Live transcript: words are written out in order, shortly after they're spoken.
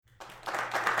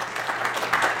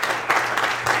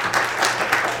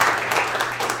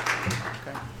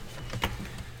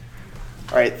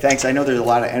All right, thanks. I know there's a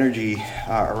lot of energy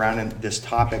around this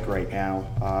topic right now.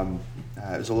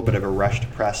 It was a little bit of a rush to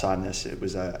press on this. It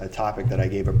was a topic that I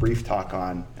gave a brief talk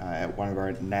on at one of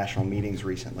our national meetings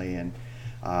recently, and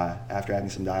after having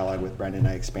some dialogue with Brendan,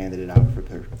 I expanded it out for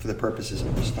the purposes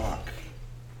of this talk.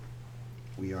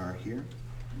 We are here.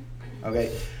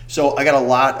 Okay, so I got a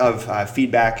lot of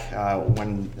feedback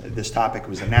when this topic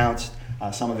was announced.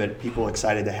 Some of it, people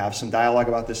excited to have some dialogue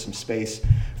about this, some space.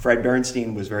 Fred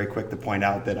Bernstein was very quick to point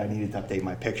out that I needed to update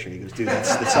my picture. He goes, dude,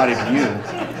 that's not even you.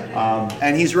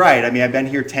 And he's right. I mean, I've been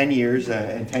here 10 years,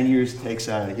 and 10 years takes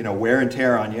wear and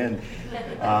tear on you. And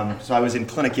so I was in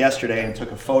clinic yesterday and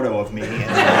took a photo of me. And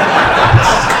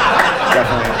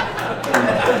definitely,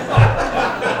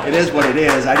 it is what it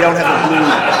is. I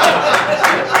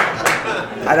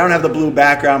don't have the blue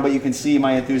background, but you can see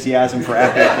my enthusiasm for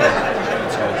Epic.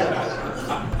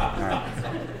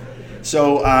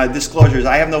 So disclosures,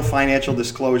 I have no financial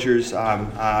disclosures.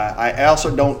 I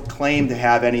also don't claim to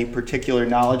have any particular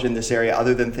knowledge in this area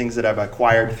other than things that I've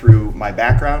acquired through my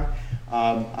background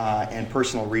and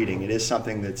personal reading. It is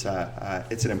something that's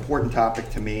it's an important topic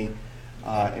to me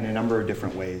in a number of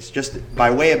different ways. Just by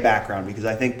way of background, because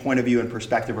I think point of view and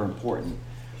perspective are important.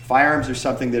 Firearms are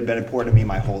something that have been important to me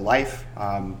my whole life.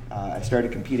 I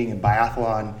started competing in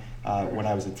biathlon when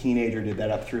I was a teenager, did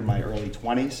that up through my early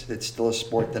 20s. It's still a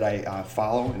sport that I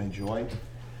follow and enjoy.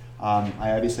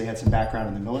 I obviously had some background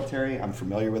in the military. I'm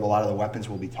familiar with a lot of the weapons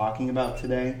we'll be talking about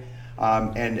today.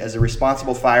 And as a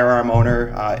responsible firearm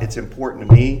owner, it's important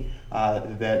to me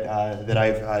that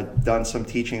I've done some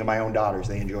teaching of my own daughters.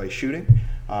 They enjoy shooting.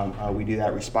 We do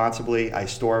that responsibly. I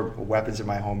store weapons in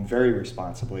my home very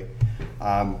responsibly.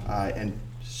 And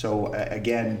so,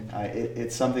 again,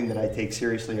 it's something that I take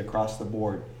seriously across the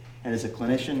board. And as a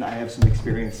clinician, I have some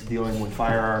experience dealing with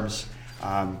firearms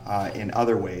in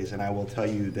other ways, and I will tell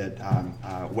you that I'm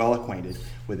well acquainted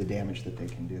with the damage that they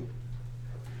can do.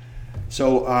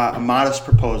 So a modest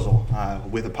proposal,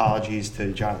 with apologies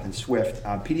to Jonathan Swift.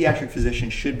 Pediatric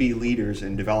physicians should be leaders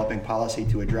in developing policy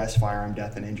to address firearm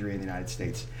death and injury in the United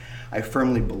States. I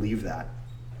firmly believe that.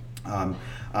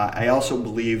 I also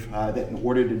believe that in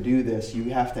order to do this,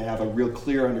 you have to have a real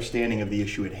clear understanding of the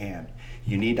issue at hand.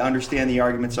 You need to understand the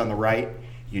arguments on the right.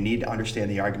 You need to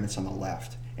understand the arguments on the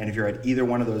left. And if you're at either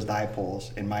one of those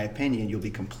dipoles, in my opinion, you'll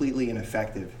be completely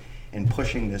ineffective in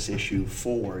pushing this issue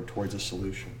forward towards a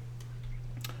solution.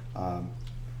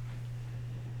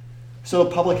 So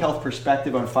a public health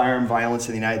perspective on firearm violence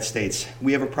in the United States.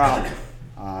 We have a problem.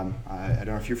 I don't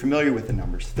know if you're familiar with the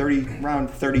numbers. Around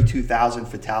 32,000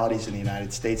 fatalities in the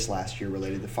United States last year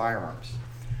related to firearms.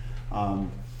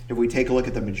 If we take a look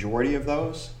at the majority of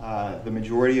those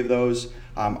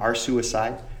are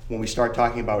suicide. When we start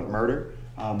talking about murder,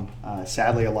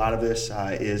 sadly a lot of this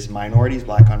is minorities,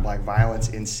 black-on-black violence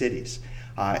in cities.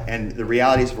 And the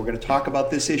reality is, if we're going to talk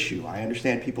about this issue, I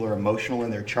understand people are emotional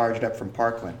and they're charged up from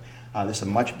Parkland. This is a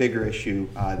much bigger issue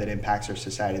that impacts our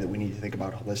society that we need to think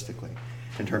about holistically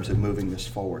in terms of moving this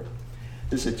forward.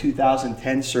 This is a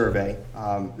 2010 survey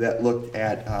that looked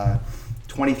at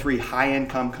 23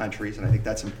 high-income countries, and I think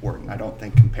that's important. I don't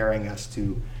think comparing us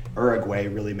to Uruguay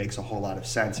really makes a whole lot of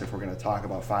sense if we're going to talk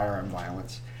about firearm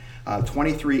violence.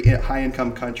 23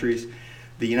 high-income countries.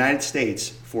 The United States,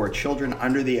 for children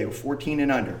under the age of 14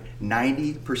 and under,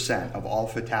 90% of all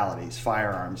fatalities,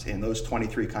 firearms, in those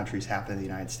 23 countries happen in the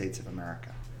United States of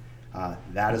America.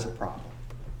 That is a problem.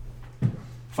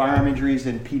 Firearm injuries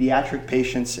in pediatric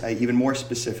patients, even more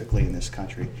specifically in this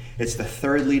country. It's the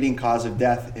third leading cause of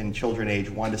death in children aged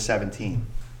 1 to 17.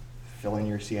 Fill in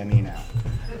your CME now.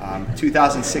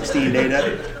 2016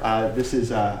 data, this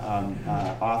is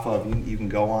off of, you can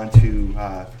go on to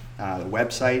the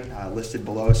website listed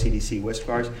below, CDC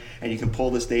WISPARS, and you can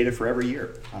pull this data for every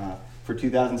year. For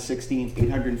 2016,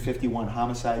 851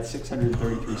 homicides,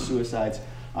 633 suicides,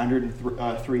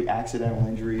 103 accidental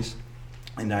injuries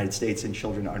in the United States in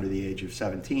children under the age of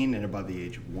 17 and above the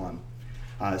age of 1.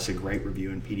 It's a great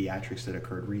review in pediatrics that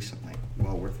occurred recently,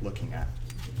 well worth looking at.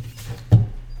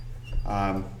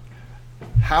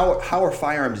 How are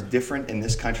firearms different in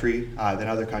this country than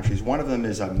other countries? One of them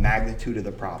is a magnitude of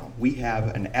the problem. We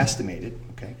have an estimated,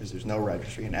 because there's no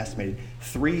registry, an estimated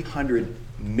 300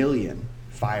 million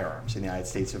firearms in the United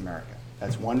States of America.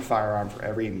 That's one firearm for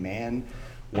every man,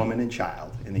 woman, and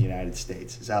child in the United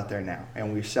States is out there now.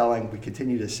 And we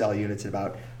continue to sell units at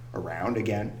around,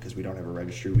 again, because we don't have a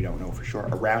registry, we don't know for sure,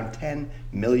 around 10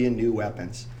 million new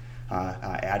weapons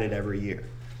added every year.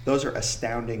 Those are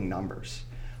astounding numbers.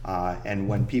 And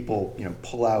when people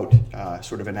pull out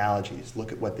sort of analogies,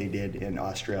 look at what they did in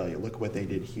Australia, look what they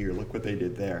did here, look what they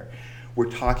did there. We're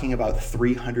talking about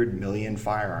 300 million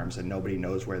firearms and nobody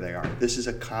knows where they are. This is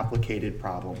a complicated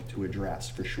problem to address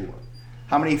for sure.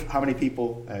 How many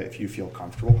people, if you feel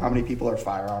comfortable, how many people are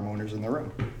firearm owners in the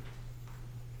room?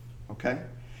 Okay.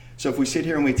 So if we sit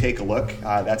here and we take a look,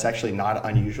 that's actually not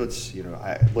unusual. It's,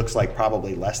 it looks like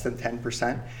probably less than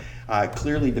 10%.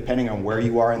 Clearly, depending on where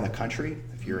you are in the country,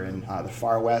 if you're in the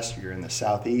far west, you're in the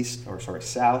southeast,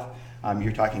 south,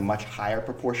 you're talking much higher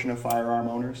proportion of firearm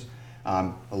owners.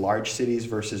 Large cities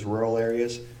versus rural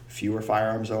areas, fewer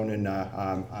firearms owned in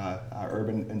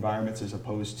urban environments as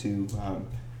opposed to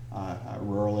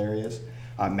rural areas.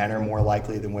 Men are more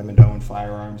likely than women to own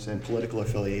firearms, and political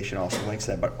affiliation also links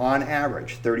that. But on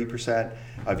average, 30%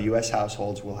 of U.S.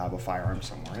 households will have a firearm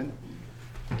somewhere in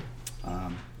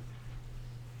them.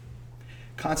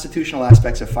 Constitutional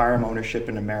aspects of firearm ownership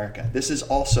in America. This is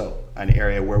also an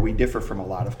area where we differ from a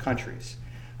lot of countries.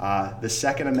 The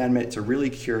Second Amendment is a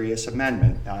really curious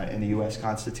amendment in the U.S.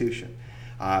 Constitution.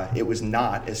 It was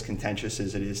not as contentious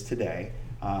as it is today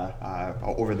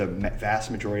over the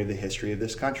vast majority of the history of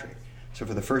this country. So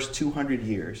for the first 200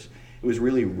 years, it was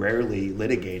really rarely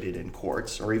litigated in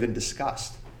courts or even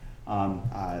discussed.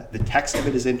 The text of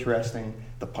it is interesting,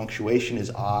 the punctuation is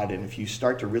odd, and if you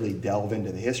start to really delve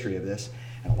into the history of this,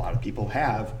 and a lot of people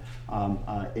have,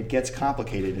 it gets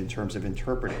complicated in terms of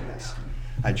interpreting this.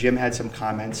 Jim had some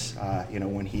comments,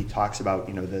 when he talks about,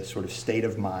 the sort of state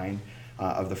of mind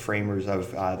of the framers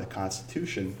of the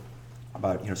Constitution,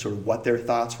 about, sort of what their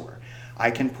thoughts were.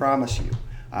 I can promise you,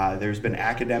 there's been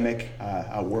academic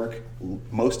work,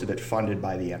 most of it funded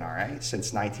by the NRA,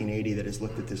 since 1980 that has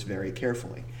looked at this very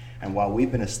carefully. And while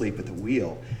we've been asleep at the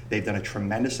wheel, they've done a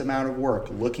tremendous amount of work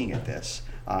looking at this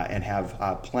and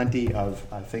have plenty of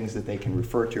things that they can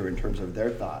refer to in terms of their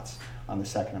thoughts on the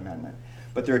Second Amendment.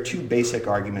 But there are two basic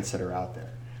arguments that are out there.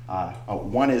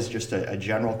 One is just a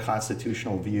general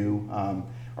constitutional view,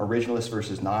 originalists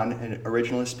versus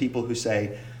non-originalists, people who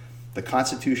say the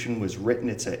Constitution was written,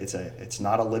 it's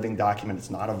not a living document, it's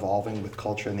not evolving with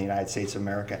culture in the United States of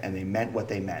America, and they meant what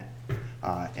they meant.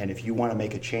 And if you want to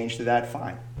make a change to that,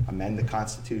 fine, amend the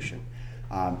Constitution.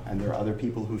 And there are other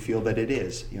people who feel that it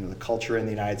is. The culture in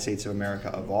the United States of America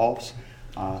evolves,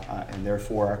 and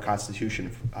therefore our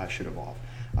Constitution should evolve.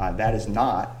 That is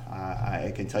not,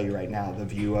 I can tell you right now, the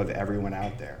view of everyone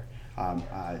out there.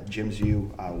 Jim's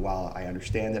view, while I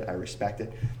understand it, I respect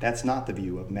it, that's not the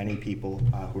view of many people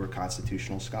who are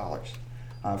constitutional scholars.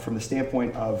 From the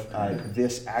standpoint of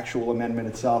this actual amendment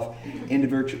itself,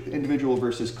 individual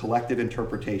versus collective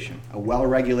interpretation, a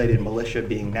well-regulated militia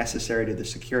being necessary to the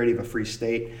security of a free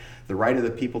state, the right of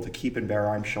the people to keep and bear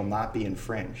arms shall not be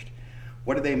infringed.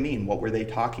 What do they mean? What were they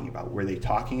talking about? Were they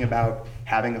talking about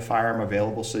having a firearm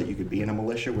available so that you could be in a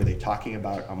militia? Were they talking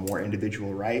about a more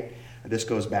individual right? This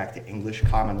goes back to English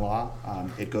common law.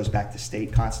 It goes back to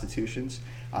state constitutions.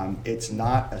 It's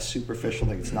not a superficial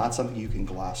thing. It's not something you can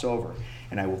gloss over.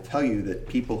 And I will tell you that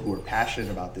people who are passionate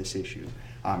about this issue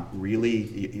really,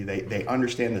 they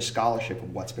understand the scholarship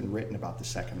of what's been written about the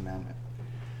Second Amendment.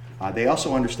 They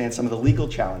also understand some of the legal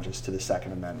challenges to the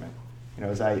Second Amendment.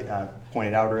 As I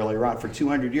pointed out earlier on, for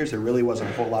 200 years there really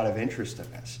wasn't a whole lot of interest in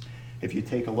this. If you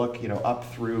take a look,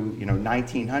 up through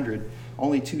 1900,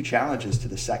 only two challenges to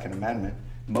the Second Amendment.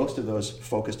 Most of those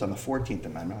focused on the 14th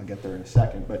Amendment. I'll get there in a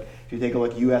second. But if you take a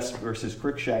look, U.S. versus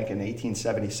Cruikshank in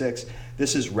 1876,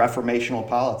 this is reformational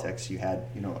politics. You had,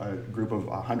 a group of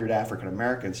 100 African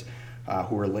Americans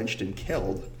who were lynched and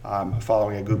killed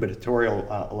following a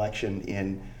gubernatorial election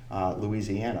in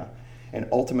Louisiana. And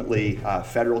ultimately,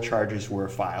 federal charges were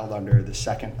filed under the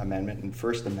Second Amendment and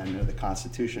First Amendment of the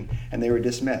Constitution, and they were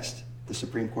dismissed. The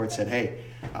Supreme Court said, hey,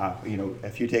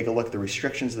 if you take a look at the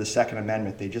restrictions of the Second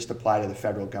Amendment, they just apply to the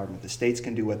federal government. The states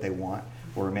can do what they want,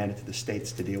 or remand it to the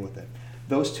states to deal with it.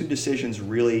 Those two decisions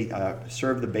really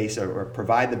serve the base or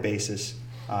provide the basis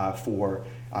for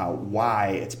why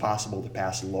it's possible to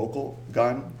pass local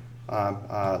gun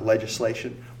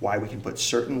legislation, why we can put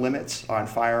certain limits on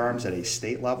firearms at a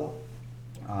state level,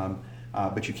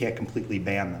 but you can't completely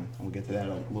ban them. And we'll get to that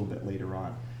a little bit later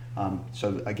on.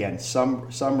 So again, some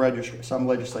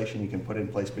legislation you can put in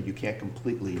place, but you can't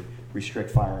completely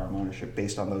restrict firearm ownership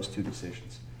based on those two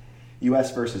decisions.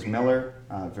 U.S. versus Miller,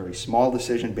 very small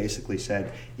decision, basically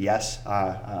said yes,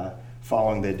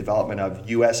 following the development of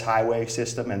U.S. highway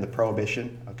system and the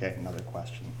prohibition. Okay, another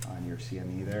question on your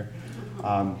CME there.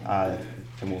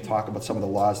 And we'll talk about some of the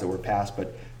laws that were passed,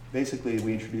 but basically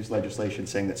we introduced legislation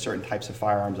saying that certain types of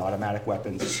firearms, automatic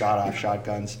weapons, sawed-off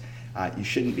shotguns, you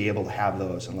shouldn't be able to have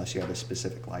those unless you have a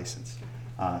specific license.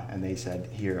 And they said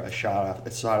here, a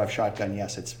sawed-off shotgun,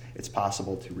 yes, it's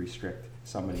possible to restrict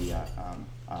somebody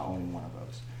owning one of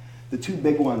those. The two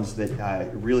big ones that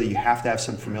really you have to have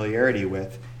some familiarity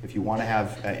with if you want to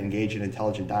have engage in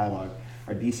intelligent dialogue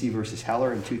are DC versus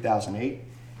Heller in 2008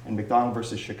 and McDonald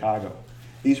versus Chicago.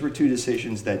 These were two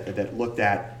decisions that looked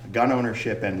at gun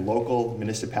ownership and local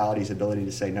municipalities' ability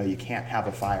to say, no, you can't have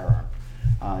a firearm.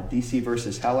 DC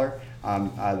versus Heller,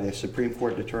 the Supreme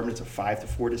Court determined, it's a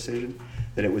 5-4 decision,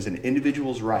 that it was an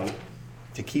individual's right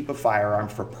to keep a firearm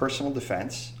for personal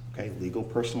defense, okay, legal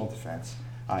personal defense,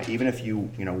 even if you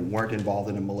weren't involved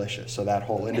in a militia. So that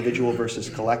whole individual versus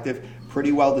collective,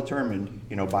 pretty well determined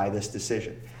by this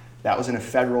decision. That was in a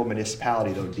federal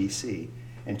municipality, though, DC.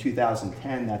 In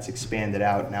 2010, that's expanded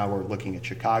out. Now we're looking at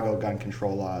Chicago gun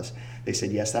control laws. They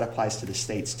said, yes, that applies to the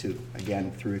states too,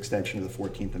 again, through extension of the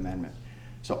 14th Amendment.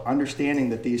 So understanding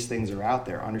that these things are out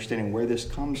there, understanding where this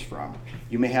comes from,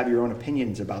 you may have your own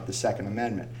opinions about the Second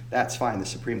Amendment. That's fine. The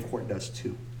Supreme Court does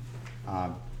too.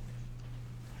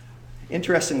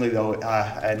 Interestingly, though,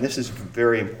 and this is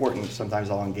very important, sometimes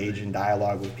I'll engage in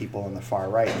dialogue with people on the far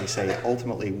right, and they say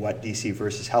ultimately what DC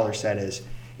versus Heller said is,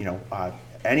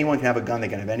 anyone can have a gun, they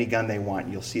can have any gun they want,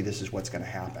 and you'll see this is what's going to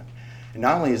happen. And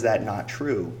not only is that not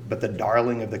true, but the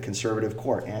darling of the conservative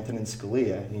court, Antonin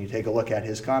Scalia, and you take a look at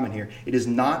his comment here, it is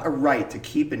not a right to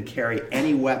keep and carry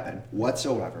any weapon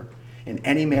whatsoever, in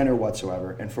any manner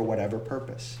whatsoever, and for whatever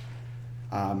purpose.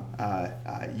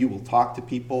 You will talk to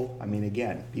people. I mean,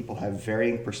 again, people have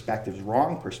varying perspectives,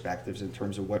 wrong perspectives in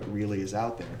terms of what really is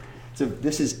out there. So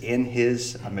this is in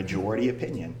his majority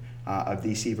opinion of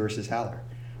DC versus Heller.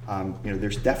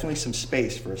 There's definitely some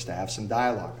space for us to have some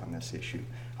dialogue on this issue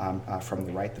from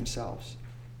the right themselves.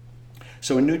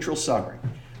 So a neutral summary.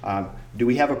 Do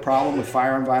we have a problem with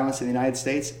firearm violence in the United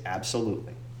States?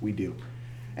 Absolutely, we do.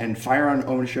 And firearm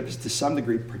ownership is to some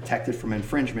degree protected from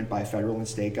infringement by federal and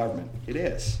state government. It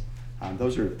is.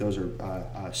 Those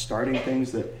are starting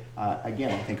things that,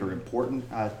 again, I think are important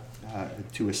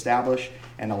to establish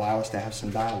and allow us to have some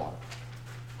dialogue.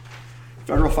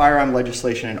 Federal firearm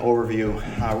legislation and overview.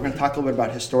 We're going to talk a little bit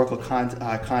about historical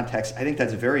context. I think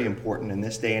that's very important in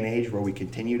this day and age where we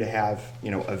continue to have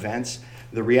events.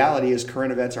 The reality is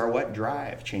current events are what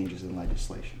drive changes in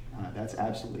legislation. That's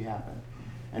absolutely happened.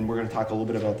 And we're going to talk a little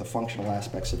bit about the functional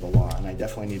aspects of the law. And I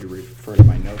definitely need to refer to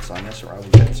my notes on this or I will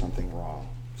get something wrong.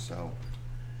 So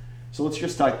let's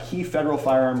just talk key federal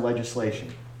firearm legislation.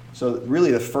 So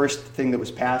really the first thing that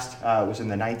was passed was in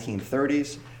the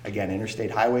 1930s. Again,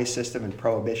 interstate highway system and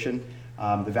prohibition.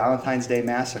 The Valentine's Day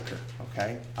Massacre,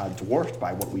 okay, dwarfed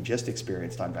by what we just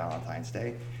experienced on Valentine's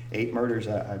Day. 8 murders,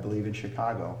 I believe, in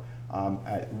Chicago.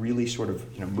 Really sort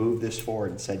of moved this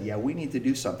forward and said, yeah, we need to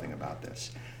do something about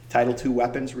this. Title II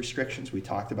weapons restrictions, we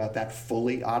talked about that.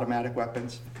 Fully automatic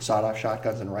weapons, sawed-off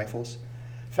shotguns and rifles.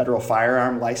 Federal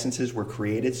firearm licenses were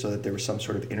created so that there was some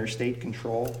sort of interstate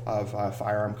control of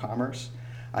firearm commerce.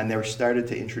 And they were started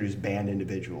to introduce banned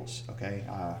individuals, okay?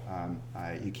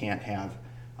 You can't have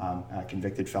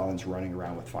convicted felons running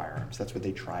around with firearms. That's what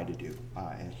they tried to do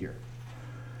in here.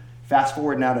 Fast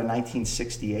forward now to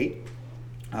 1968.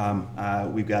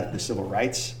 We've got the civil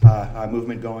rights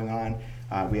movement going on.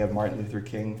 We have Martin Luther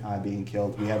King being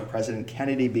killed. We have President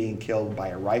Kennedy being killed by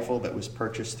a rifle that was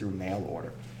purchased through mail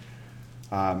order.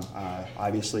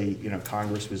 Obviously,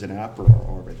 Congress was in an uproar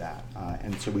over that.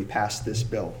 And so we passed this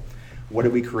bill. What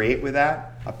did we create with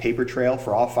that? A paper trail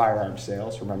for all firearm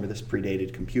sales. Remember, this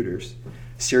predated computers.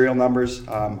 Serial numbers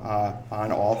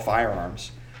on all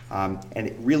firearms.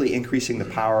 And really increasing the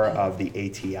power of the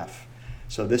ATF.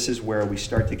 So this is where we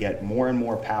start to get more and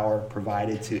more power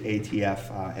provided to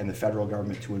ATF and the federal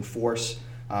government to enforce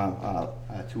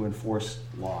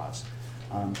laws.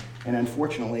 And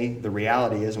unfortunately, the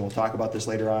reality is, and we'll talk about this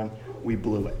later on, we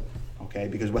blew it. Okay,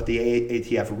 because what the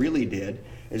ATF really did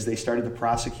is they started to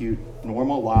prosecute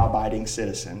normal law-abiding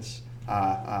citizens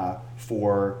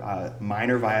for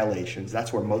minor violations.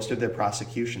 That's where most of their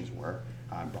prosecutions were,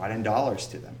 brought in dollars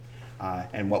to them.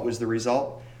 And what was the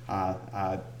result?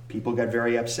 People got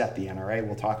very upset. The NRA,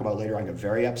 we'll talk about later on, got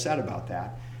very upset about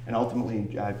that. And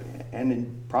ultimately,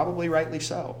 and probably rightly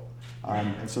so.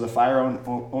 And so the Firearm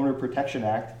Owner Protection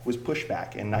Act was pushed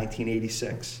back in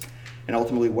 1986. And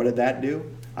ultimately, what did that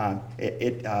do?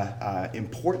 It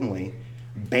importantly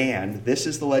banned, this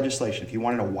is the legislation. If you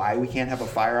want to know why we can't have a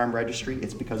firearm registry,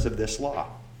 it's because of this law.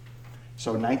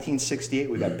 So in 1968,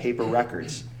 we got paper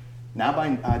records. Now by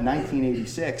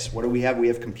 1986, what do we have? We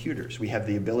have computers. We have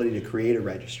the ability to create a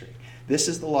registry. This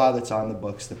is the law that's on the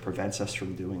books that prevents us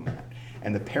from doing that.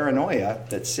 And the paranoia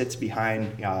that sits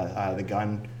behind the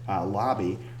gun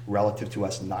lobby relative to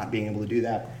us not being able to do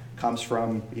that comes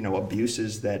from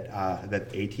abuses that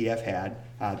ATF had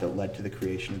that led to the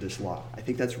creation of this law. I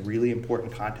think that's really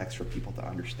important context for people to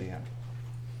understand.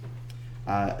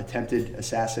 attempted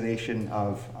assassination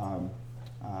of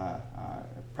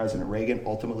President Reagan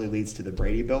ultimately leads to the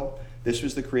Brady Bill. This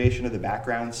was the creation of the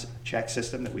background check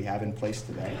system that we have in place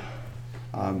today.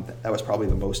 That was probably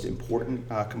the most important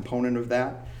component of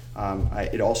that.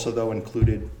 It also, though,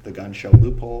 included the gun show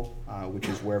loophole, which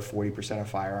is where 40% of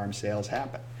firearm sales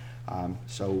happen.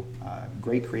 So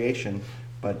great creation,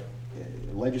 but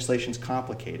legislation's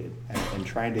complicated, and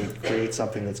trying to create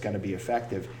something that's going to be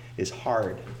effective is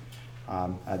hard.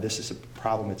 This is a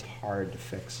problem that's hard to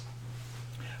fix.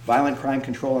 Violent Crime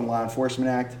Control and Law Enforcement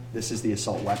Act. This is the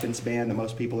assault weapons ban that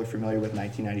most people are familiar with,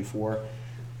 1994.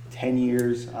 10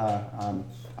 years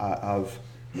of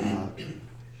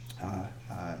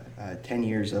 10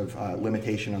 years of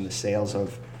limitation on the sales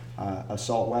of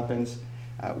assault weapons.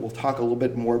 We'll talk a little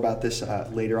bit more about this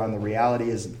later on. The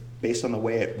reality is, based on the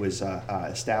way it was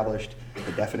established,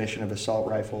 the definition of assault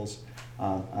rifles,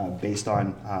 based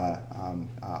on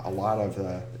a lot of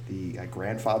the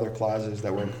grandfather clauses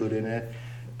that were included in it,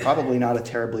 probably not a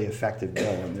terribly effective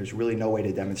bill, and there's really no way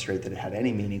to demonstrate that it had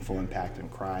any meaningful impact on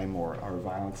crime or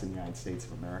violence in the United States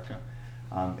of America.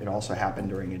 It also happened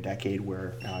during a decade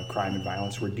where crime and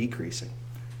violence were decreasing,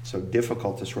 so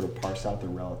difficult to sort of parse out the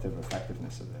relative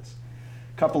effectiveness of this.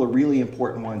 A couple of really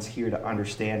important ones here to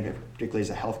understand, particularly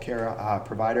as a healthcare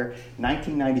provider.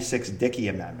 1996 Dickey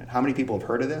Amendment. How many people have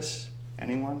heard of this?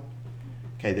 Anyone?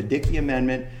 Okay, the Dickey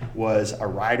Amendment was a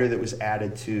rider that was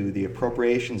added to the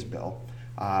appropriations bill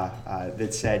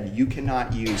that said you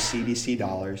cannot use CDC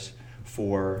dollars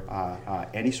for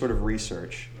any sort of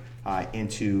research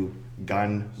into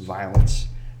gun violence.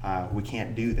 We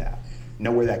can't do that.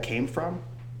 Know where that came from?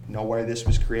 Know where this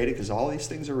was created? Because all these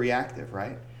things are reactive,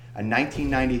 right? A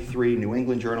 1993 New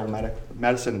England Journal of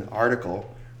Medicine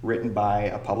article written by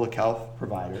a public health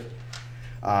provider.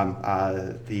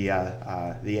 The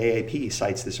AAP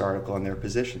cites this article in their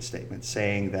position statement,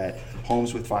 saying that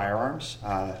homes with firearms,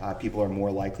 people are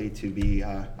more likely to be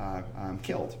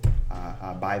killed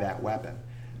by that weapon.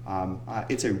 I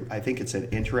think it's an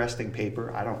interesting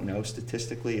paper. I don't know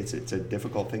statistically. It's a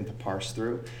difficult thing to parse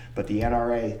through. But the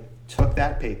NRA took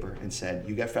that paper and said,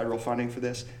 you get federal funding for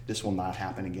this, this will not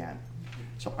happen again.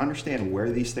 So understand where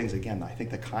these things, again, I think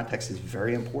the context is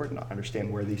very important to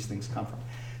understand where these things come from.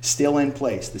 Still in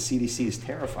place, the CDC is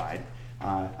terrified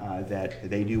that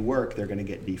they do work, they're going to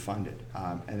get defunded.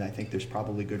 And I think there's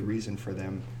probably good reason for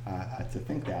them to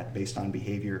think that based on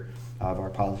behavior of our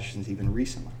politicians even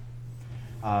recently.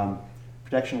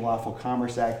 Protection of Lawful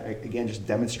Commerce Act, again, just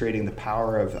demonstrating the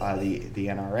power of the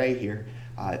NRA here.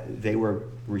 They were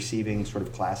receiving sort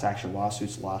of class action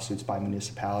lawsuits by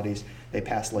municipalities. They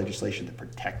passed legislation that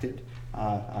protected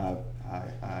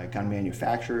gun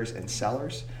manufacturers and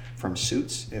sellers from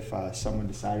suits if someone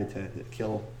decided to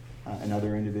kill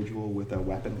another individual with a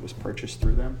weapon that was purchased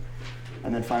through them.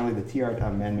 And then finally, the TR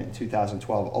Amendment in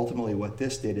 2012, ultimately what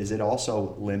this did is it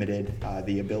also limited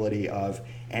the ability of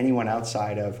anyone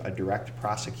outside of a direct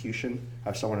prosecution,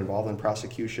 of someone involved in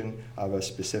prosecution of a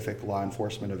specific law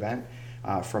enforcement event,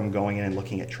 from going in and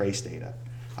looking at trace data.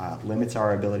 Limits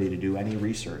our ability to do any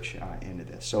research into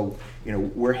this. So,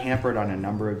 we're hampered on a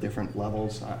number of different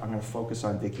levels. I'm going to focus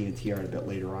on Dickey and TR a bit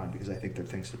later on because I think they're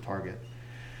things to target.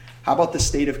 How about the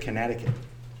state of Connecticut?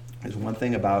 There's one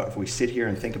thing about, if we sit here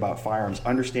and think about firearms,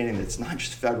 understanding that it's not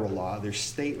just federal law, there's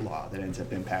state law that ends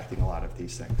up impacting a lot of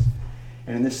these things.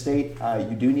 And in this state,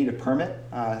 you do need a permit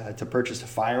to purchase a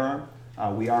firearm.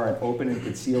 We are an open and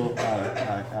concealed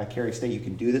carry state. You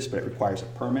can do this, but it requires a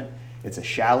permit. It's a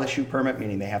shall issue permit,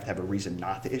 meaning they have to have a reason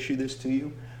not to issue this to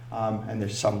you. And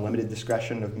there's some limited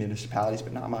discretion of municipalities,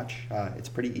 but not much. It's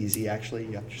pretty easy, actually.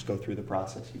 You have to just go through the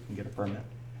process. You can get a permit.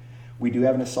 We do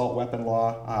have an assault weapon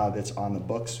law that's on the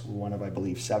books. We're one of, I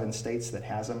believe, 7 states that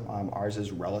has them. Ours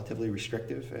is relatively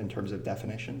restrictive in terms of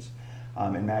definitions.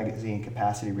 And magazine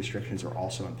capacity restrictions are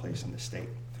also in place in the state.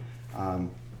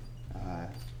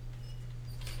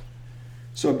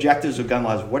 So objectives of gun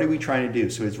laws, what are we trying to do?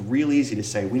 So it's real easy to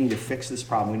say, we need to fix this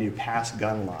problem, we need to pass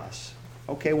gun laws.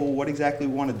 Okay, well, what exactly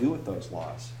do we want to do with those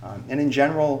laws? And in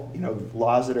general,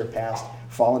 laws that are passed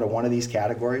fall into one of these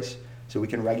categories. So we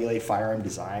can regulate firearm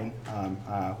design.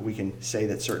 We can say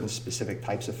that certain specific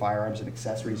types of firearms and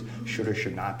accessories should or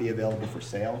should not be available for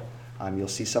sale. You'll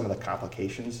see some of the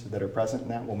complications that are present in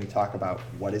that when we talk about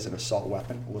what is an assault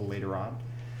weapon a little later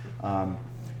on.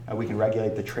 We can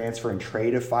regulate the transfer and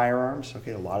trade of firearms.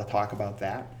 Okay, a lot of talk about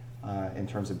that in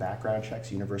terms of background checks,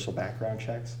 universal background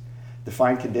checks.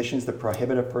 Define conditions that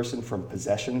prohibit a person from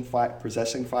possessing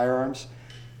firearms.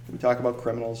 We talk about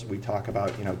criminals. We talk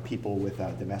about people with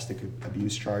domestic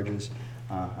abuse charges.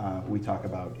 We talk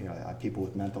about people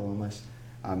with mental illness.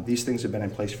 These things have been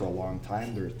in place for a long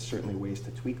time. There are certainly ways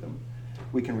to tweak them.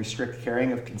 We can restrict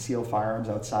carrying of concealed firearms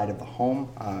outside of the home.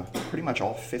 Pretty much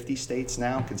all 50 states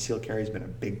now, concealed carry has been a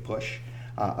big push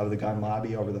of the gun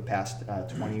lobby over the past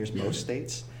 20 years. Most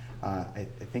states, I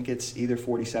think it's either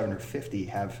 47 or 50,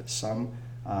 have some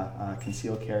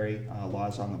concealed carry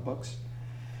laws on the books.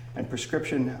 And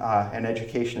prescription and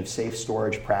education of safe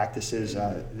storage practices.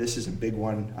 This is a big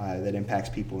one that impacts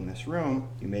people in this room.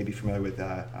 You may be familiar with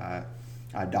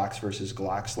Docs versus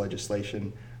Glocks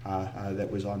legislation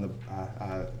that was on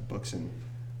the books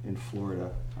in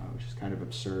Florida, which is kind of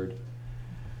absurd.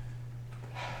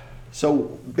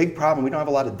 So big problem, we don't have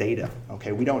a lot of data,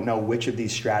 okay? We don't know which of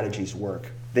these strategies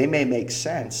work. They may make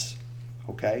sense,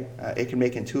 okay? It can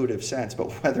make intuitive sense,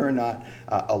 but whether or not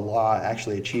a law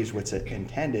actually achieves what's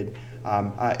intended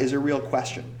is a real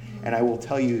question. And I will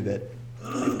tell you that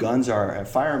if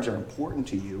firearms are important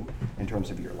to you in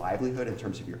terms of your livelihood, in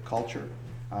terms of your culture,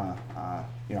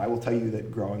 I will tell you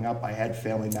that growing up, I had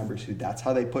family members who that's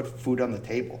how they put food on the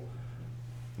table.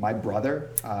 My brother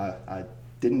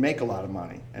didn't make a lot of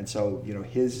money, and so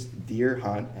his deer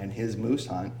hunt and his moose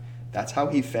hunt, that's how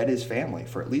he fed his family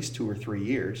for at least 2 or 3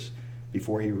 years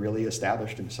before he really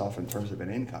established himself in terms of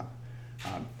an income.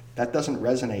 That doesn't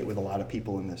resonate with a lot of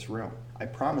people in this room. I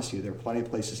promise you there are plenty of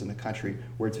places in the country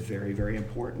where it's a very, very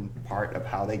important part of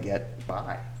how they get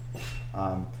by.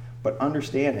 But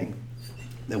understanding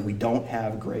that we don't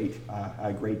have great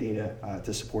data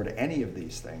to support any of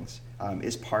these things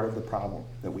is part of the problem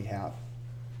that we have.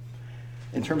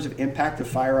 In terms of impact of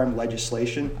firearm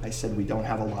legislation, I said we don't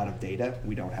have a lot of data.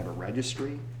 We don't have a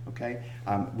registry, okay?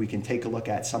 We can take a look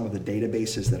at some of the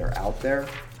databases that are out there.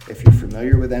 If you're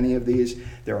familiar with any of these,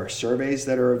 there are surveys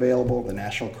that are available. The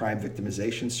National Crime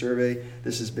Victimization Survey,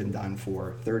 this has been done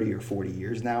for 30 or 40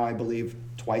 years now, I believe,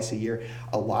 twice a year.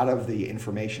 A lot of the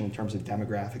information in terms of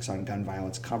demographics on gun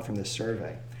violence come from this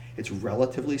survey. It's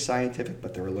relatively scientific,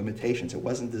 but there are limitations. It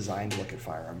wasn't designed to look at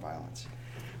firearm violence.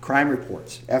 Crime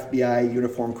reports, FBI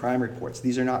uniform crime reports,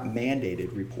 these are not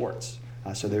mandated reports,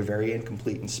 so they're very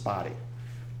incomplete and spotty.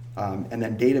 And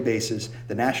then databases,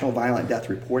 the National Violent Death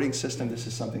Reporting System, this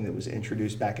is something that was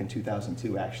introduced back in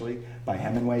 2002 actually by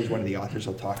Hemingway, one of the authors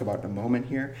I'll talk about in a moment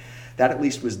here. That at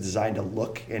least was designed to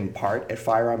look in part at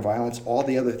firearm violence. All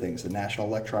the other things, the National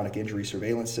Electronic Injury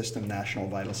Surveillance System, National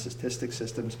Vital Statistics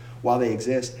Systems, while they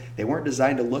exist, they weren't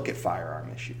designed to look at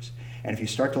firearm issues. And if you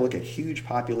start to look at huge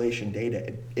population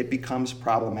data, it becomes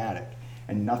problematic.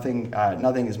 And nothing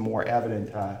is more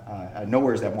evident,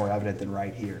 nowhere is that more evident than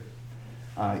right here.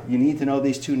 You need to know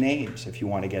these two names if you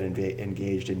want to get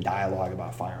engaged in dialogue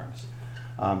about firearms.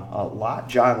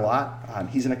 John Lott,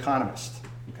 he's an economist,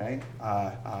 okay?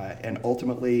 And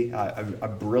ultimately a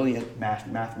brilliant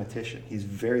mathematician. He's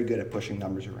very good at pushing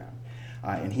numbers around.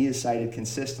 And he is cited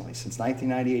consistently. Since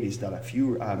 1998, he's done a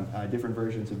few different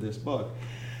versions of this book.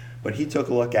 But he took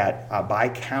a look at by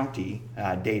county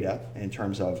data in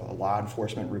terms of law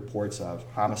enforcement reports of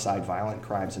homicide, violent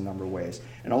crimes in a number of ways.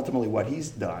 And ultimately what he's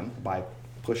done by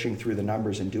pushing through the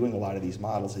numbers and doing a lot of these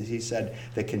models is he said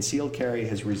that concealed carry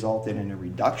has resulted in a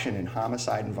reduction in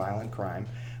homicide and violent crime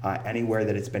anywhere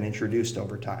that it's been introduced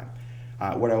over time.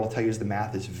 What I will tell you is the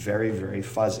math is very, very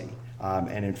fuzzy.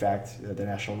 And in fact, the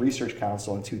National Research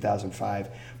Council in 2005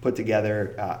 put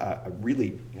together a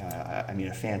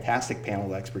fantastic panel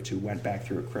of experts who went back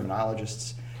through it,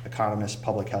 criminologists, economists,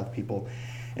 public health people,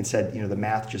 and said, the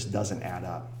math just doesn't add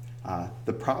up.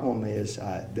 The problem is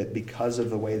that because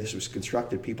of the way this was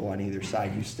constructed, people on either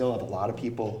side, you still have a lot of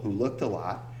people who looked a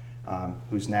lot,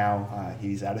 who's now,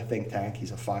 he's at a think tank, he's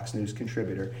a Fox News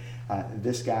contributor.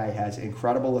 This guy has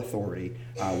incredible authority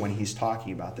when he's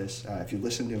talking about this. If you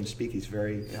listen to him speak, he's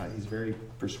very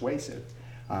persuasive.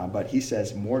 But he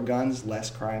says, more guns, less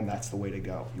crime, that's the way to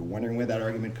go. You're wondering where that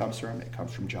argument comes from? It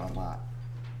comes from John Lott.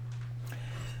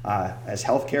 As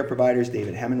healthcare providers,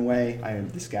 David Hemingway,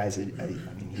 this guy's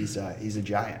he's a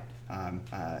giant.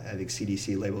 I think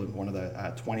CDC labeled him one of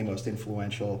the 20 most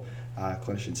influential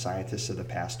clinician scientists of the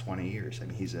past 20 years.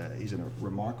 He's a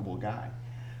remarkable guy.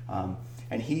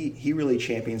 And he really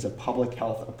champions a public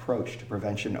health approach to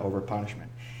prevention over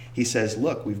punishment. He says,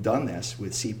 look, we've done this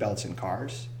with seatbelts in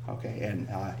cars, okay, and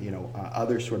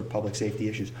other sort of public safety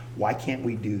issues. Why can't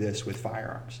we do this with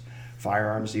firearms?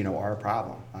 Firearms, are a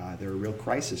problem. They're a real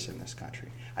crisis in this country.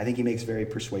 I think he makes very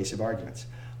persuasive arguments.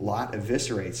 Lott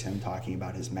eviscerates him talking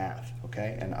about his math,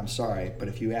 okay? And I'm sorry, but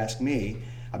if you ask me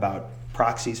about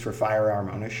proxies for firearm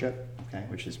ownership, okay,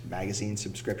 which is magazine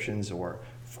subscriptions or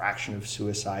fraction of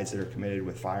suicides that are committed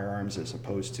with firearms as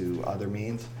opposed to other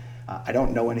means, I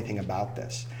don't know anything about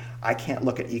this. I can't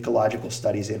look at ecological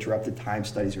studies, interrupted time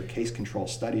studies, or case control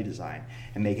study design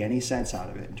and make any sense out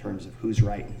of it in terms of who's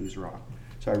right and who's wrong.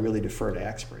 So I really defer to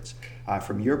experts.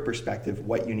 From your perspective,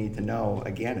 what you need to know,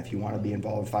 again, if you want to be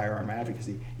involved in firearm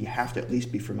advocacy, you have to at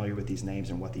least be familiar with these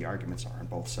names and what the arguments are on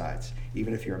both sides,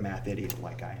 even if you're a math idiot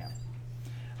like I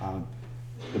am.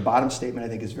 The bottom statement, I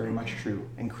think, is very much true.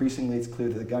 Increasingly, it's clear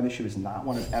that the gun issue is not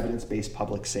one of evidence-based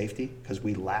public safety, because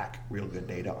we lack real good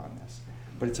data on this,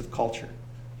 but it's of culture.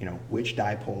 Which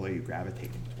dipole are you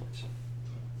gravitating towards?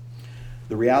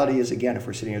 The reality is, again, if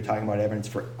we're sitting here talking about evidence,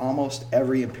 for almost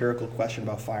every empirical question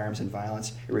about firearms and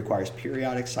violence, it requires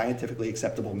periodic, scientifically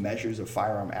acceptable measures of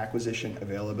firearm acquisition,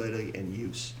 availability, and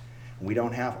use. And we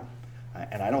don't have them.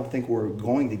 And I don't think we're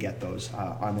going to get those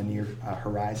on the near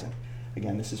horizon.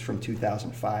 Again, this is from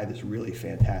 2005, this really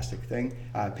fantastic thing,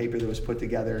 paper that was put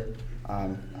together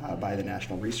by the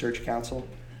National Research Council.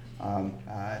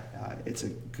 It's a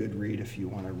good read if you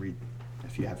want to read,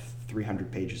 if you have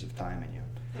 300 pages of time in you.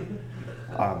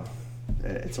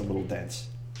 It's a little dense.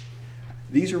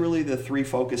 These are really the three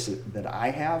focuses that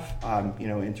I have.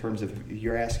 In terms of,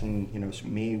 you're asking,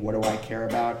 me, what do I care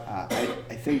about?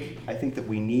 I think that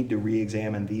we need to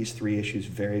re-examine these three issues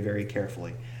very, very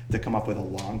carefully to come up with a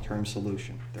long-term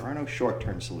solution. There are no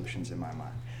short-term solutions in my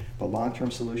mind. But long-term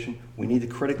solution, we need to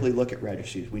critically look at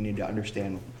registries. We need to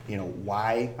understand,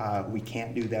 why we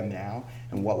can't do them now,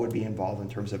 and what would be involved in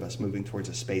terms of us moving towards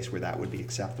a space where that would be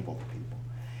acceptable to people.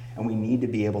 And we need to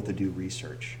be able to do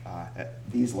research.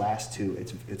 These last two,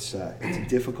 it's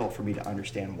difficult for me to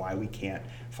understand why we can't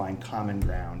find common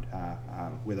ground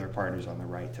with our partners on the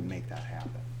right to make that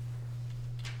happen.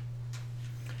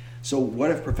 So what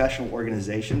have professional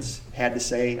organizations had to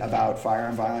say about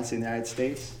firearm violence in the United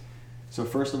States? So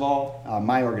first of all,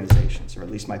 my organizations, or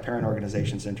at least my parent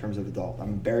organizations in terms of adult, I'm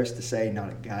embarrassed to say not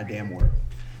a goddamn word.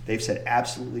 They've said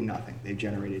absolutely nothing. They've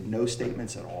generated no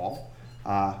statements at all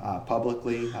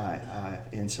publicly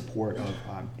in support of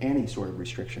any sort of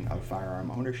restriction of firearm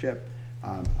ownership,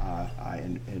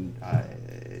 and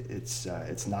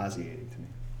it's nauseating to me.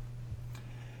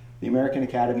 The American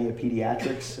Academy of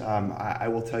Pediatrics, I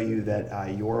will tell you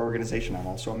that your organization, I'm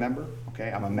also a member,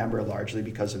 okay? I'm a member largely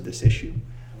because of this issue,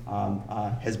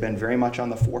 has been very much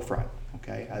on the forefront,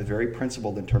 okay? Very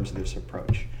principled in terms of this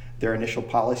approach. Their initial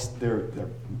policy, their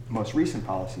most recent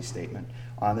policy statement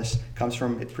on this comes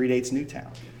from, it predates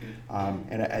Newtown.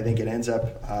 And I think it ends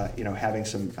up having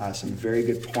some very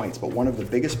good points. But one of the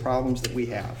biggest problems that we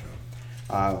have,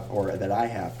 or that I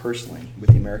have personally with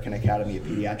the American Academy of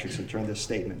Pediatrics in terms of this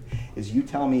statement, is you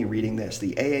tell me reading this,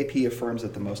 the AAP affirms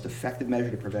that the most effective measure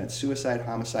to prevent suicide,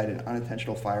 homicide, and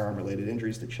unintentional firearm-related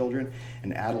injuries to children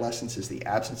and adolescents is the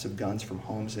absence of guns from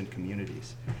homes and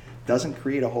communities. Doesn't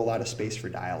create a whole lot of space for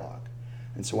dialogue.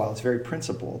 And so while it's very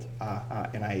principled,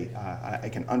 and I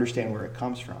can understand where it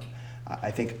comes from,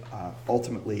 I think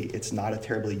ultimately it's not a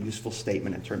terribly useful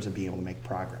statement in terms of being able to make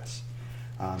progress.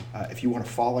 If you want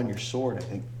to fall on your sword, I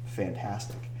think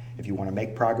fantastic. If you want to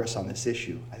make progress on this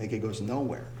issue, I think it goes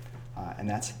nowhere. And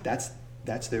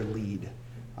that's their lead.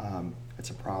 It's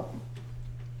a problem.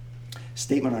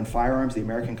 Statement on firearms, the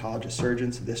American College of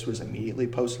Surgeons, this was immediately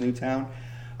post-Newtown.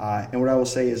 And what I will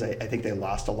say is I think they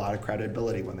lost a lot of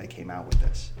credibility when they came out with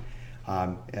this.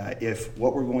 If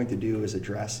what we're going to do is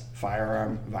address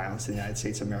firearm violence in the United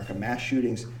States of America, mass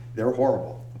shootings, they're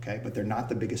horrible, okay? But they're not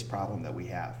the biggest problem that we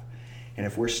have. And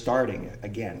if we're starting,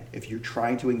 again, if you're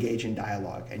trying to engage in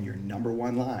dialogue and your number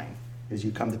one line is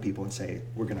you come to people and say,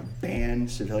 we're going to ban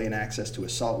civilian access to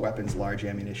assault weapons, large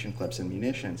ammunition clips, and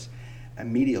munitions,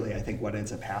 immediately I think what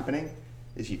ends up happening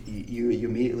is you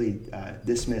immediately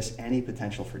dismiss any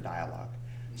potential for dialogue.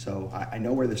 So I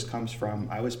know where this comes from.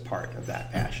 I was part of that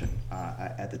passion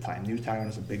at the time. Newtown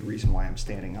is a big reason why I'm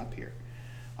standing up here.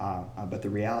 But the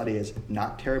reality is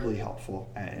not terribly helpful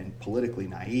and politically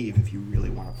naive if you really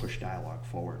want to push dialogue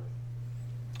forward.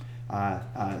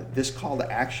 This call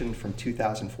to action from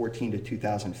 2014 to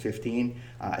 2015,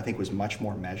 I think was much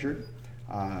more measured.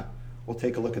 We'll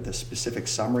take a look at the specific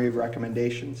summary of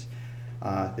recommendations.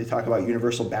 They talk about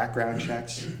universal background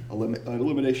checks,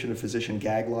 elimination of physician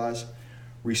gag laws,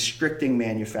 restricting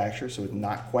manufacture, so it's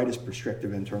not quite as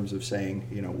prescriptive in terms of saying,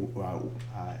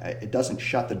 it doesn't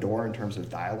shut the door in terms of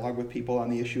dialogue with people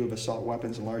on the issue of assault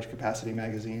weapons and large capacity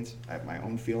magazines. I have my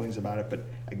own feelings about it, but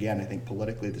again, I think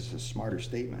politically this is a smarter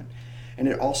statement. And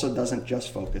it also doesn't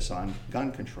just focus on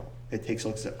gun control. It takes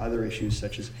looks at other issues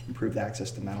such as improved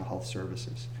access to mental health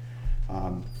services.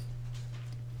 I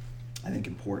think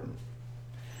important.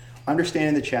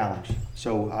 Understanding the challenge.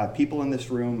 So people in this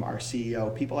room, our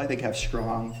CEO, people I think have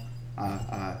strong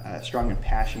and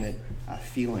passionate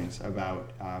feelings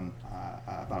about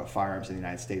firearms in the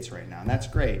United States right now, and that's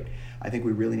great. I think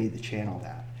we really need to channel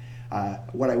that.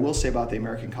 What I will say about the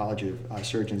American College of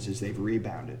Surgeons is they've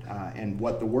rebounded, and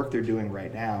what the work they're doing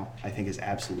right now, I think, is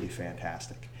absolutely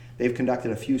fantastic. They've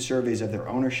conducted a few surveys of their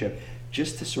ownership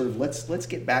just to sort of let's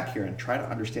get back here and try to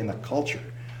understand the culture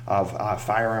of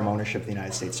firearm ownership in the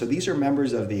United States. So these are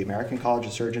members of the American College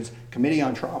of Surgeons Committee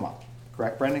on Trauma,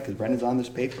 correct, Brendan? Because Brendan's on this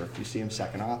paper. You see him,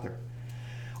 second author.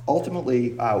 Ultimately,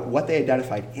 what they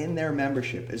identified in their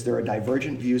membership is there are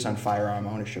divergent views on firearm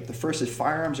ownership. The first is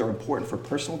firearms are important for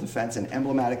personal defense and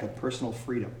emblematic of personal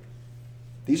freedom.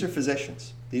 These are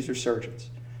physicians. These are surgeons.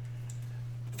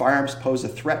 Firearms pose a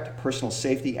threat to personal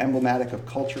safety, emblematic of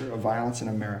culture of violence in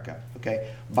America.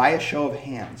 Okay, by a show of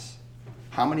hands,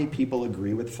 how many people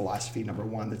agree with philosophy number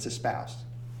one that's espoused?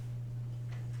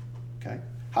 Okay,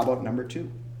 how about number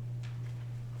two?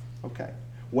 Okay.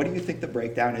 What do you think the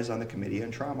breakdown is on the Committee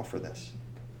on Trauma for this?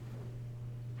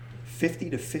 50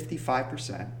 to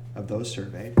 55% of those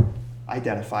surveyed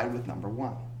identified with number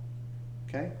one.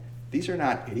 Okay? These are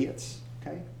not idiots.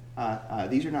 Okay?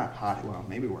 These are not hot. Well,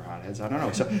 maybe we're hotheads. I don't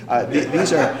know. So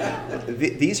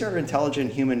these are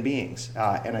intelligent human beings,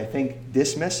 and I think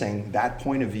dismissing that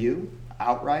point of view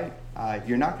outright,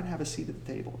 you're not going to have a seat at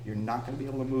the table. You're not going to be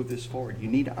able to move this forward. You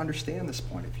need to understand this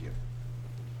point of view.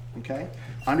 Okay?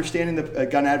 Understanding the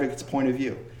gun advocate's point of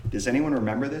view. Does anyone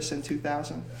remember this in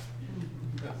 2000?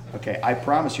 Okay, I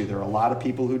promise you there are a lot of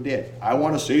people who did. I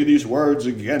want to say these words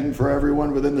again for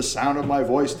everyone within the sound of my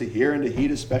voice to hear and to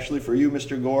heed, especially for you,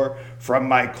 Mr. Gore, from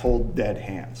my cold, dead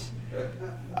hands.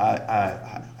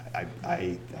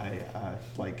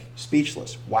 Like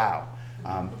speechless. Wow.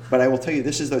 But I will tell you,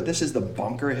 this is the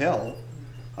Bunker Hill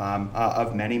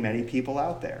of many, many people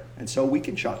out there. And so we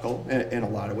can chuckle in a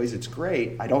lot of ways. It's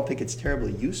great. I don't think it's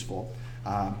terribly useful.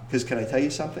 Because can I tell you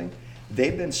something?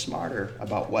 They've been smarter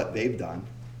about what they've done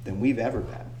than we've ever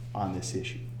been on this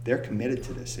issue. They're committed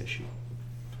to this issue.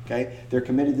 Okay? They're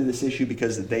committed to this issue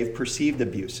because they've perceived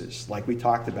abuses, like we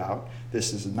talked about.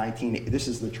 This is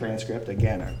the transcript,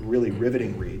 again, a really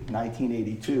riveting read,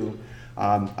 1982,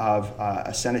 of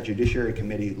a Senate Judiciary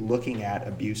Committee looking at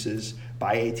abuses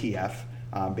by ATF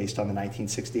based on the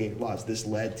 1968 laws. This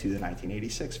led to the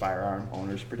 1986 Firearm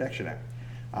Owners Protection Act.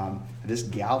 This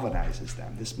galvanizes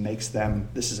them.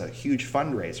 This is a huge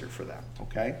fundraiser for them,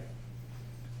 okay?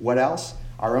 What else?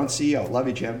 Our own CEO, love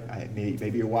you, Jim.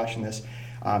 Maybe you're watching this.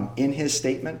 In his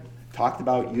statement, talked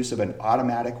about use of an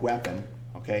automatic weapon,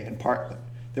 okay, in Parkland.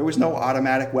 There was no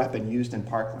automatic weapon used in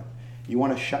Parkland. You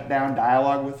want to shut down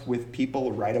dialogue with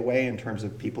people right away in terms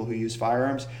of people who use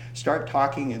firearms? Start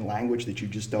talking in language that you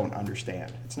just don't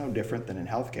understand. It's no different than in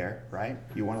healthcare, right?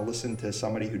 You want to listen to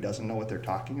somebody who doesn't know what they're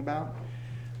talking about?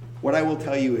 What I will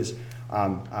tell you is,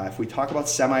 if we talk about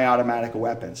semi-automatic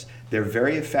weapons, they're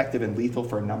very effective and lethal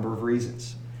for a number of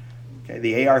reasons. Okay,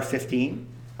 the AR-15,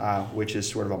 which is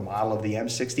sort of a model of the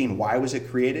M16, why was it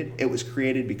created? It was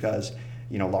created because,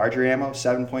 larger ammo,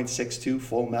 7.62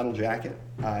 full metal jacket,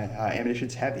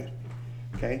 ammunition's heavy.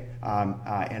 Okay,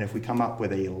 and if we come up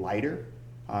with a lighter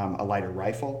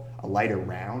rifle, a lighter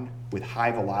round with high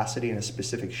velocity and a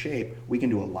specific shape, we can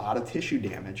do a lot of tissue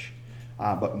damage.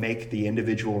 But make the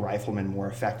individual rifleman more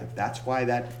effective. That's why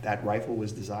that rifle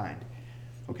was designed.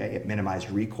 Okay, it minimized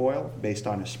recoil based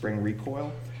on a spring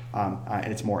recoil,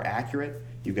 and it's more accurate.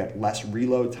 You've got less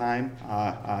reload time.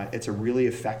 It's a really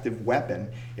effective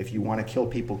weapon if you want to kill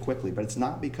people quickly, but it's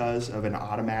not because of an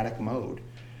automatic mode.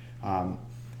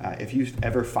 If you've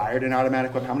ever fired an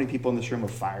automatic weapon, how many people in this room have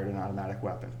fired an automatic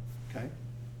weapon? Okay,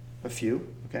 a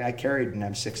few. Okay, I carried an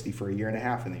M60 for a year and a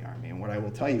half in the Army, and what I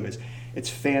will tell you is it's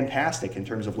fantastic in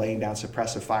terms of laying down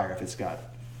suppressive fire if it's got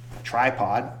a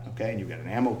tripod, okay, and you've got an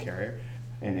ammo carrier,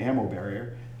 an ammo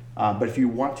barrier. But if you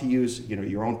want to use,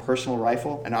 your own personal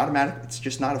rifle, an automatic, it's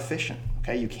just not efficient.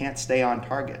 Okay, you can't stay on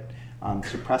target.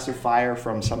 Suppressive fire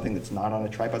from something that's not on a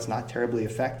tripod is not terribly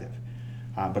effective.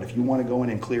 But if you want to go in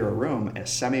and clear a room, a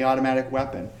semi-automatic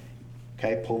weapon,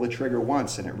 okay, pull the trigger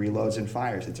once and it reloads and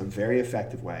fires. It's a very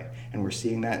effective way. And we're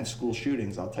seeing that in school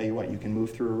shootings. I'll tell you what, you can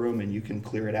move through a room and you can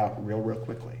clear it out real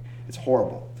quickly. It's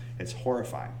horrible. It's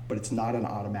horrifying. But it's not an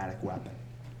automatic weapon.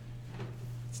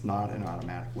 It's not an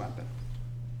automatic weapon.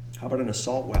 How about an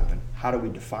assault weapon? How do we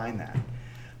define that?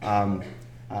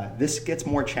 This gets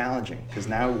more challenging because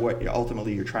now what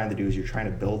ultimately you're trying to do is you're trying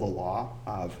to build a law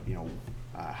of,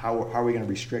 how are we going to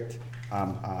restrict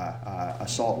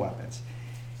assault weapons?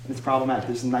 It's problematic.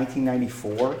 This is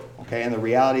 1994, okay, and the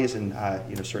reality is, and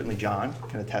certainly John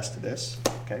can attest to this.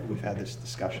 Okay, we've had this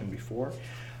discussion before.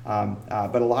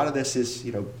 But a lot of this is,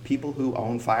 people who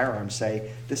own firearms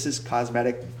say this is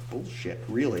cosmetic bullshit,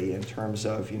 really, in terms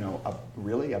of,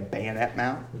 really a bayonet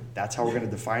mount. That's how we're going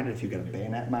to define it. If you get a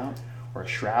bayonet mount or a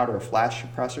shroud or a flash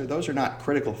suppressor, those are not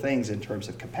critical things in terms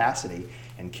of capacity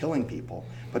and killing people,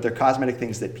 but they're cosmetic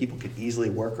things that people could easily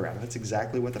work around. That's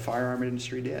exactly what the firearm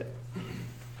industry did.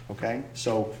 Okay,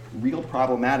 so real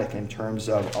problematic in terms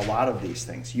of a lot of these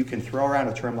things. You can throw around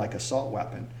a term like assault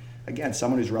weapon. Again,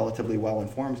 someone who's relatively well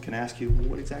informed can ask you, well,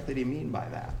 what exactly do you mean by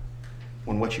that?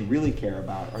 When what you really care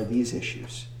about are these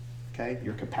issues. Okay,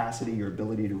 your capacity, your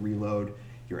ability to reload,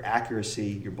 your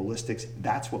accuracy, your ballistics,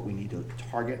 that's what we need to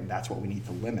target, and that's what we need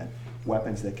to limit.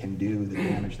 Weapons that can do the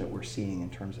damage that we're seeing in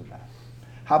terms of that.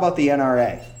 How about the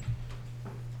NRA?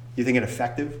 You think an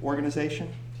effective organization?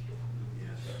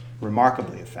 Yes.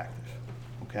 Remarkably effective,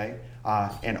 okay?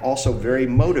 And also very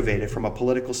motivated from a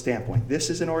political standpoint. This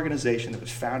is an organization that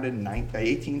was founded in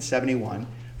 1871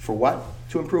 for what?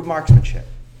 To improve marksmanship.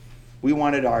 We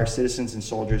wanted our citizens and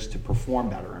soldiers to perform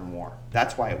better in war.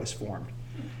 That's why it was formed.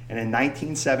 And in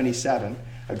 1977,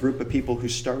 a group of people who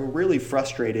were really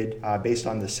frustrated based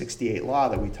on the 68 law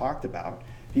that we talked about,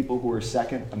 people who were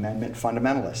Second Amendment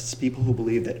fundamentalists, people who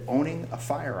believe that owning a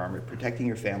firearm and protecting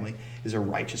your family is a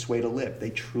righteous way to live. They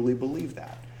truly believe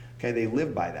that. Okay, they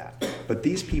live by that. But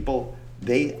these people,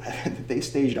 they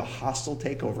staged a hostile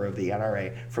takeover of the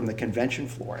NRA from the convention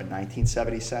floor in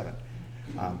 1977.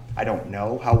 I don't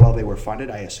know how well they were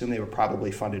funded. I assume they were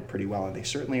probably funded pretty well, and they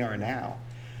certainly are now.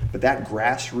 But that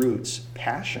grassroots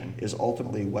passion is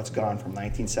ultimately what's gone from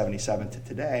 1977 to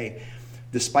today,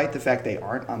 despite the fact they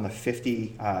aren't on the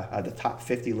top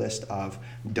 50 list of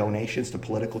donations to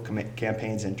political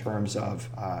campaigns in terms of,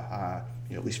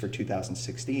 at least for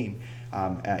 2016,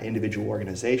 individual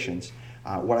organizations.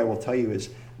 What I will tell you is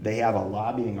they have a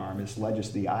lobbying arm. It's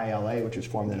the ILA, which was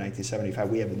formed in 1975.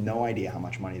 We have no idea how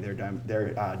much money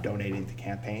they're donating to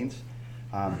campaigns.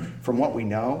 From what we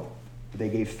know, they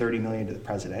gave $30 million to the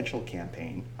presidential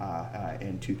campaign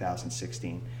in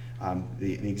 2016.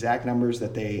 The exact numbers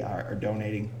that they are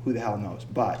donating, who the hell knows?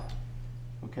 But,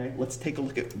 okay, let's take a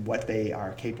look at what they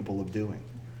are capable of doing.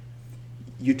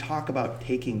 You talk about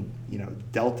taking,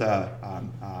 Delta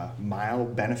mile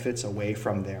benefits away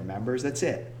from their members. That's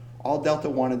it. All Delta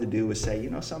wanted to do was say,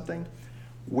 something,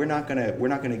 we're not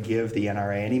gonna give the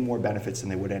NRA any more benefits than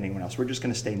they would anyone else. We're just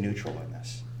gonna stay neutral in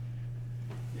this.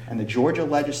 And the Georgia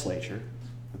legislature,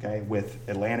 okay, with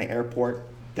Atlanta Airport,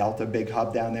 Delta, big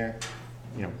hub down there,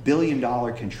 $1 billion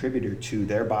contributor to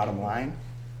their bottom line,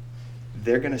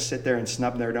 they're going to sit there and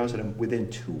snub their nose at them within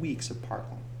 2 weeks of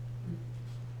Parkland.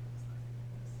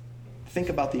 Think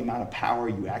about the amount of power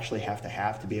you actually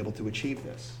have to be able to achieve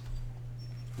this.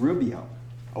 Rubio,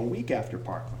 a week after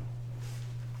Parkland,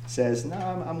 says, "No,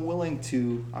 I'm willing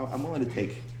to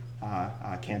take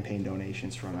campaign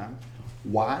donations from them."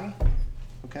 Why?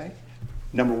 Okay.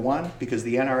 Number one, because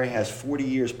the NRA has 40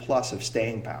 years plus of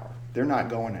staying power. They're not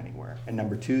going anywhere. And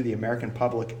number two, the American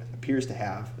public appears to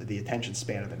have the attention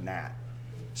span of a gnat.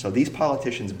 So these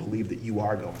politicians believe that you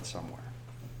are going somewhere.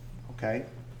 Okay?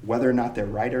 Whether or not they're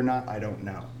right or not, I don't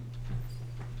know.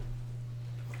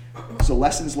 So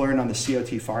lessons learned on the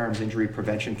COT firearms injury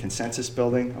prevention consensus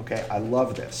building. Okay, I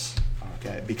love this.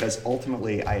 Okay, because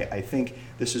ultimately, I think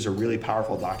this is a really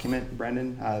powerful document,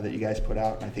 Brendan, that you guys put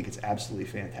out, and I think it's absolutely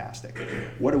fantastic.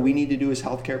 What do we need to do as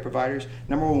healthcare providers?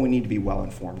 Number one, we need to be well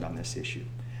informed on this issue.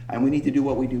 And we need to do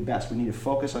what we do best. We need to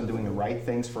focus on doing the right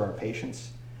things for our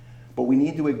patients, but we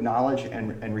need to acknowledge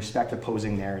and respect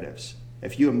opposing narratives.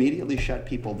 If you immediately shut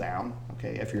people down,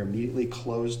 okay, if you're immediately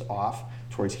closed off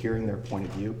towards hearing their point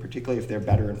of view, particularly if they're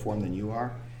better informed than you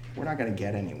are, we're not going to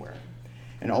get anywhere.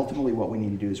 And ultimately what we need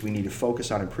to do is we need to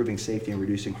focus on improving safety and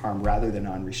reducing harm rather than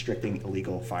on restricting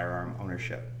illegal firearm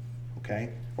ownership, okay?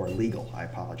 Or legal, I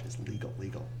apologize,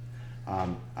 legal.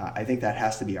 I think that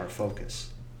has to be our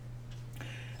focus.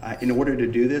 In order to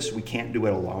do this, we can't do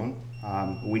it alone.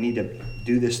 We need to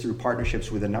do this through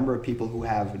partnerships with a number of people who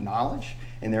have knowledge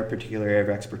in their particular area of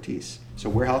expertise. So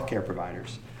we're healthcare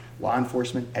providers. Law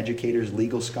enforcement, educators,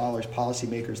 legal scholars,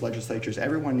 policymakers, legislatures,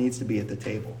 everyone needs to be at the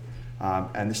table.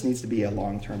 And this needs to be a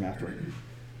long-term effort.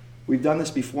 We've done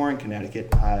this before in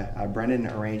Connecticut. Brendan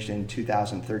arranged in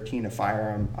 2013 a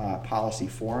firearm policy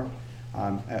forum.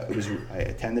 I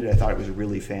attended it. I thought it was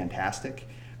really fantastic.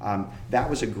 That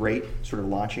was a great sort of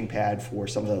launching pad for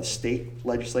some of the state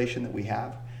legislation that we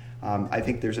have. I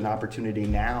think there's an opportunity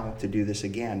now to do this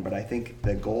again, but I think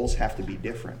the goals have to be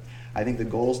different. I think the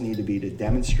goals need to be to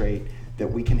demonstrate that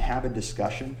we can have a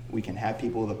discussion, we can have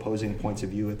people with opposing points of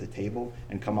view at the table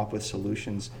and come up with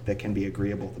solutions that can be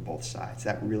agreeable to both sides.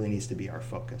 That really needs to be our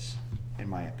focus, in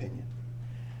my opinion.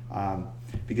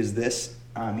 Because this,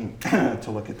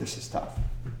 to look at this is tough.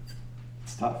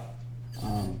 It's tough.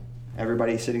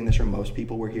 Everybody sitting in this room, most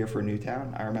people were here for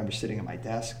Newtown. I remember sitting at my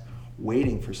desk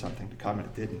waiting for something to come, and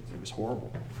it didn't. It was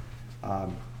horrible.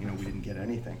 We didn't get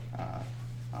anything.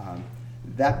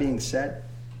 That being said,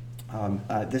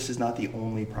 this is not the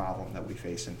only problem that we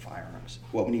face in firearms.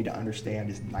 What we need to understand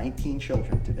is 19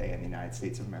 children today in the United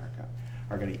States of America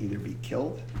are going to either be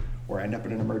killed or end up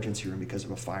in an emergency room because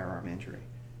of a firearm injury.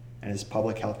 And as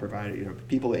public health provider,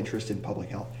 people interested in public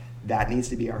health, that needs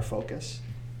to be our focus.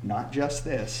 Not just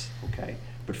this, okay,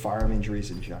 but firearm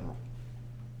injuries in general.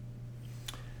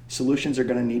 Solutions are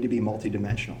going to need to be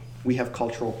multidimensional. We have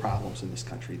cultural problems in this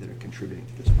country that are contributing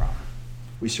to this problem.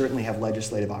 We certainly have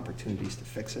legislative opportunities to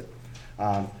fix it.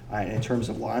 In terms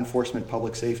of law enforcement,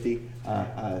 public safety,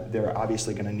 they're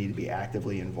obviously going to need to be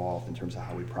actively involved in terms of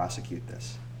how we prosecute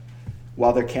this.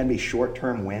 While there can be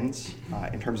short-term wins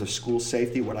in terms of school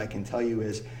safety, what I can tell you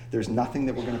is there's nothing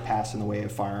that we're going to pass in the way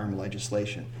of firearm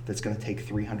legislation that's going to take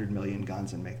 300 million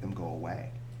guns and make them go away.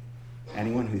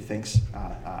 Anyone who thinks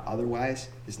otherwise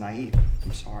is naive.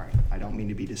 I'm sorry. I don't mean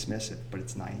to be dismissive, but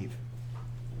it's naive.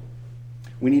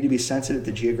 We need to be sensitive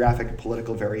to geographic and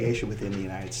political variation within the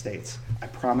United States. I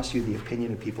promise you the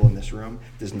opinion of people in this room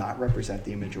does not represent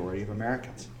the majority of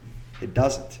Americans. It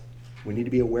doesn't. We need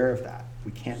to be aware of that.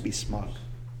 We can't be smug.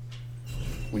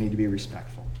 We need to be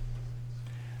respectful.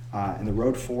 And the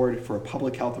road forward for a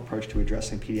public health approach to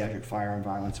addressing pediatric firearm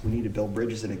violence, we need to build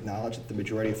bridges and acknowledge that the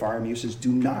majority of firearm uses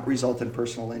do not result in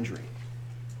personal injury.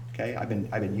 Okay, I've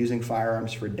been using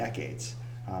firearms for decades.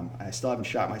 I still haven't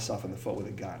shot myself in the foot with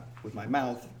a gun, with my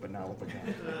mouth, but not with a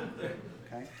gun.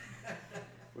 Okay?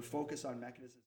 We focus on mechanisms.